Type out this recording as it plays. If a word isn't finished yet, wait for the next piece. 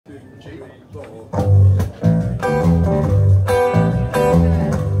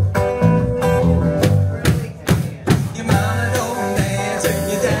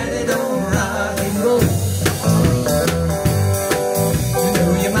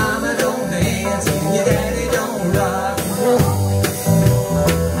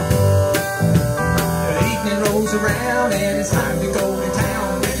Around and it's time to go to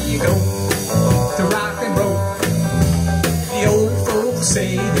town. Where do you go? To rock and roll. The old folks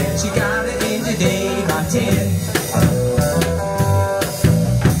say that you gotta end your day by 10.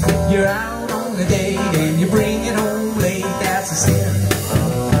 You're out on a date and you bring it home late, that's a sin.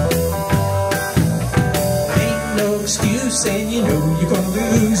 Ain't no excuse and you know you're gonna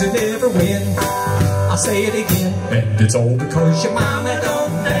lose and never win. I'll say it again. And it's all because your mama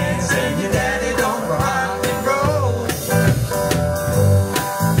don't dance and your daddy don't rock.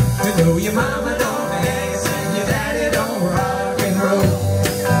 No, your mama don't dance and your daddy don't rock and roll.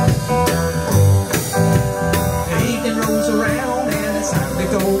 The evening rolls around and it's time to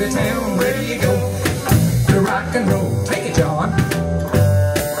go to town. Where do you go? To rock and roll. Take it, John.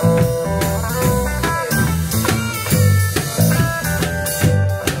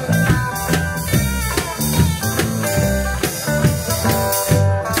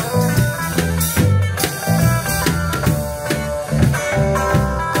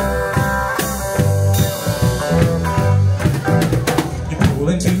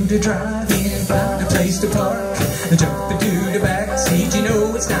 Into the drive-in, found a place to park, and jump into the back seat. You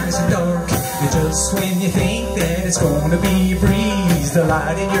know it's nice and dark, and just when you think that it's gonna be a breeze, the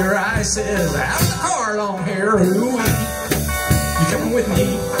light in your eye says, "Out the car, long hair, ooh, you coming with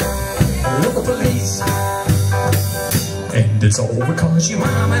me, local police." And it's all because your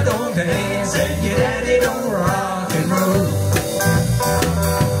mama don't dance and your daddy don't rock and roll.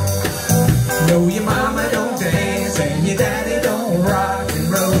 No, your mama don't dance and your daddy don't rock.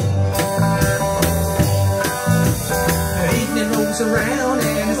 Around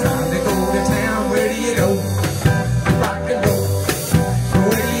and it's time to go to town. Where do you go? To rock and roll.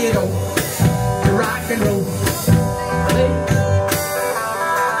 Where do you go? To rock and roll.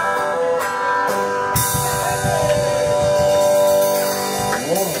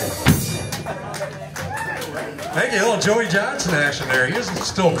 Thank you, little Joey Johnson action there. He is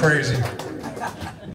still crazy.